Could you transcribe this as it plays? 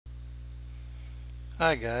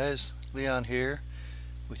Hi guys, Leon here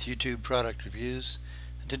with YouTube Product Reviews.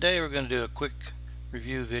 And today we're going to do a quick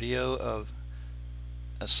review video of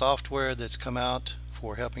a software that's come out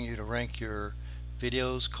for helping you to rank your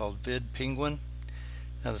videos called VidPenguin.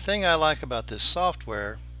 Now the thing I like about this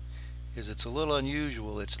software is it's a little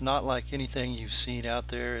unusual. It's not like anything you've seen out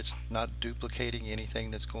there. It's not duplicating anything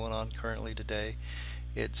that's going on currently today.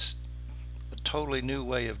 It's a totally new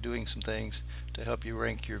way of doing some things to help you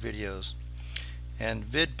rank your videos. And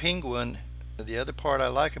VidPenguin, the other part I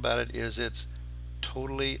like about it is it's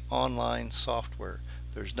totally online software.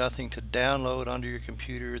 There's nothing to download onto your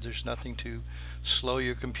computer. There's nothing to slow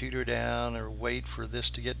your computer down or wait for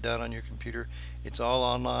this to get done on your computer. It's all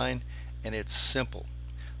online and it's simple.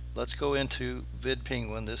 Let's go into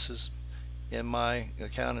VidPenguin. This is in my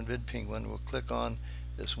account in VidPenguin. We'll click on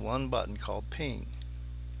this one button called Ping.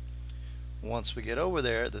 Once we get over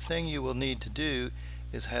there, the thing you will need to do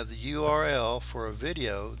is have the URL for a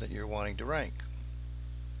video that you're wanting to rank.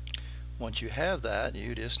 Once you have that,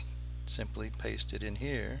 you just simply paste it in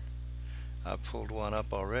here. I've pulled one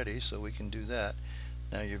up already, so we can do that.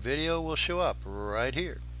 Now your video will show up right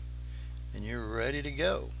here and you're ready to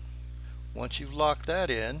go. Once you've locked that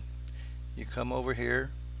in, you come over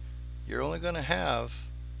here. You're only going to have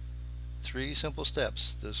 3 simple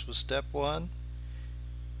steps. This was step 1.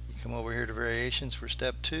 You come over here to variations for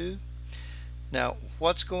step 2. Now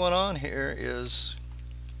what's going on here is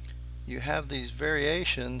you have these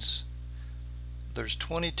variations. There's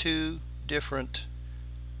 22 different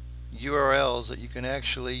URLs that you can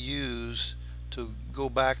actually use to go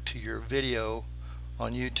back to your video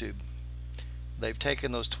on YouTube. They've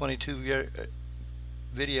taken those 22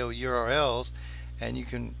 video URLs and you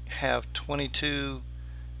can have 22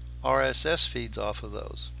 RSS feeds off of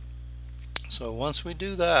those. So once we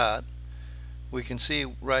do that, we can see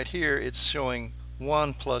right here it's showing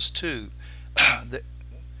 1 plus 2.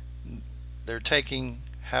 They're taking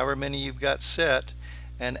however many you've got set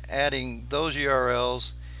and adding those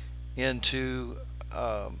URLs into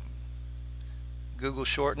Google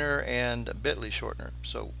Shortener and Bitly Shortener.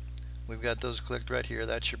 So we've got those clicked right here.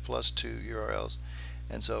 That's your plus 2 URLs.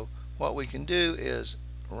 And so what we can do is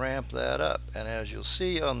ramp that up, and as you'll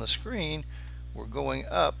see on the screen, we're going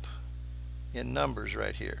up in numbers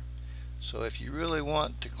right here. So if you really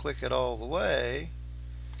want to click it all the way,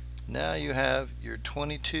 now you have your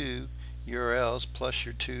 22 URLs plus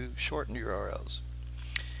your 2 shortened URLs.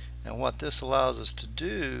 And what this allows us to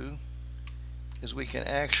do is we can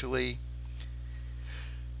actually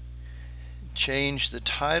change the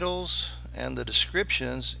titles and the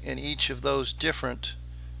descriptions in each of those different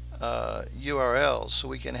URLs. So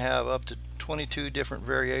we can have up to 22 different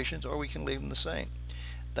variations, or we can leave them the same.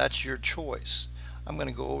 That's your choice. I'm going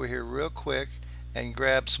to go over here real quick and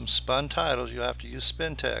grab some spun titles. You'll have to use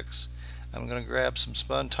spin text. I'm going to grab some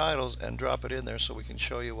spun titles and drop it in there so we can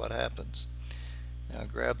show you what happens. Now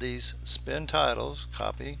grab these spin titles,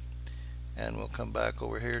 copy, and we'll come back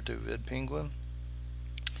over here to VidPenguin.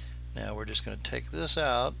 Now we're just going to take this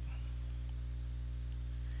out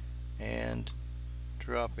and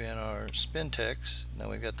drop in our spin text.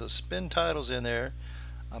 Now we've got those spin titles in there.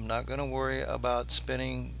 I'm not going to worry about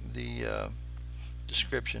spinning the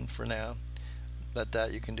description for now, but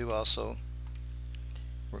that you can do also.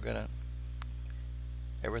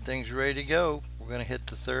 Everything's ready to go. We're going to hit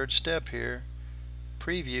the 3rd step here,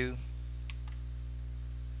 preview.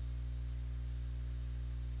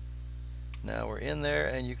 Now we're in there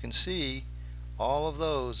and you can see all of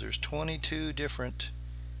those. There's 22 different.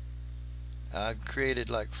 I've created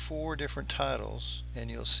like 4 different titles and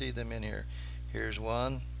you'll see them in here. Here's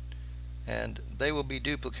one, and they will be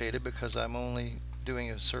duplicated because I'm only doing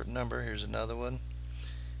a certain number. Here's another one,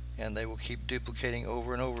 and they will keep duplicating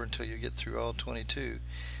over and over until you get through all 22.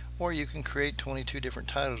 Or you can create 22 different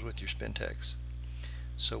titles with your spin text.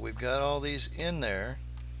 So we've got all these in there.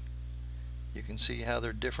 You can see how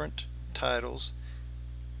they're different titles,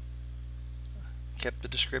 kept the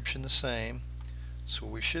description the same, so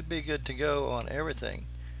we should be good to go on everything.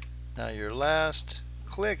 Now your last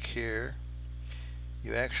click here,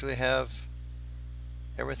 you actually have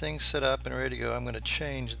everything set up and ready to go. I'm going to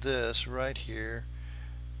change this right here.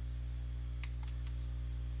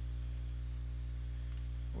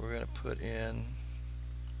 We're going to put in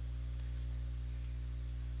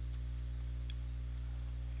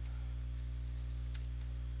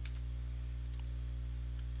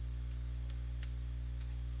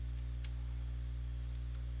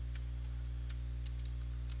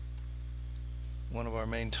one of our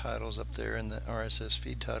main titles up there in the RSS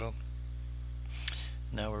feed title.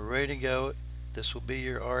 Now we're ready to go. This will be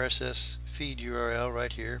your RSS feed URL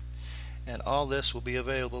right here, and all this will be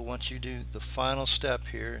available once you do the final step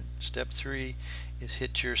here. Step 3 is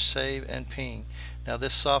hit your save and ping. Now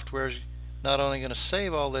this software is not only going to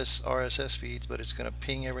save all this RSS feeds, but it's going to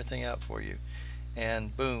ping everything out for you,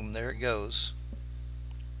 and boom, there it goes.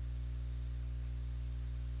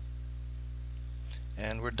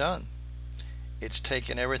 And we're done. It's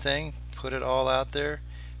taken everything, put it all out there,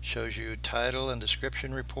 shows you title and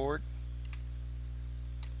description report.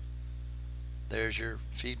 There's your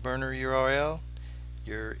FeedBurner URL,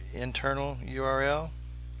 your internal URL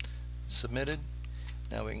submitted.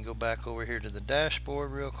 Now we can go back over here to the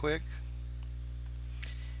dashboard real quick,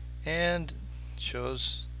 and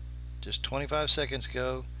shows just 25 seconds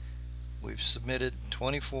ago we've submitted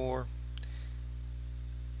 24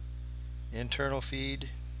 internal feed.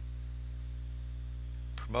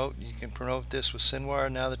 You can promote this with SendWire.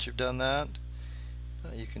 Now that you've done that,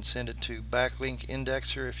 you can send it to Backlink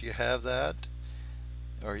Indexer if you have that,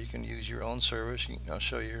 or you can use your own service. I'll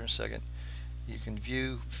show you here in a second. You can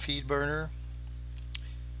view FeedBurner.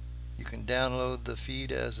 You can download the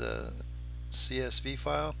feed as a CSV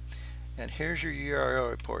file, and here's your URL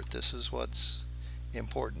report. This is what's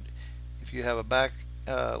important. If you have a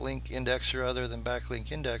backlink indexer other than Backlink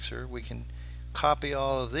Indexer, we can copy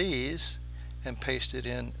all of these and paste it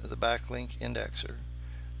in the backlink indexer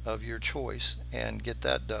of your choice and get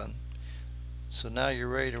that done. So now you're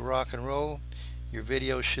ready to rock and roll. Your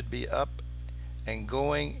video should be up and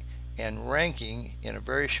going and ranking in a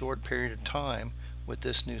very short period of time with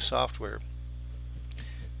this new software.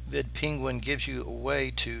 VidPenguin gives you a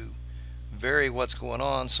way to vary what's going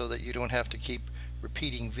on so that you don't have to keep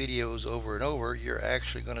repeating videos over and over. You're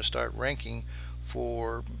actually going to start ranking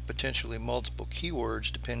for potentially multiple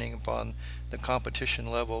keywords depending upon the competition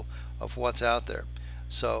level of what's out there.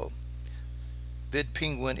 So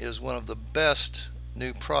VidPenguin is one of the best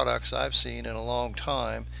new products I've seen in a long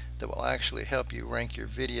time that will actually help you rank your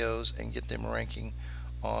videos and get them ranking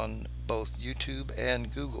on both YouTube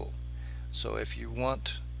and Google. So if you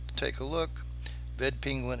want to take a look,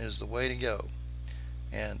 VidPenguin is the way to go.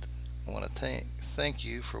 And I want to thank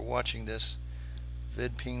you for watching this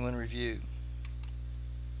VidPenguin review.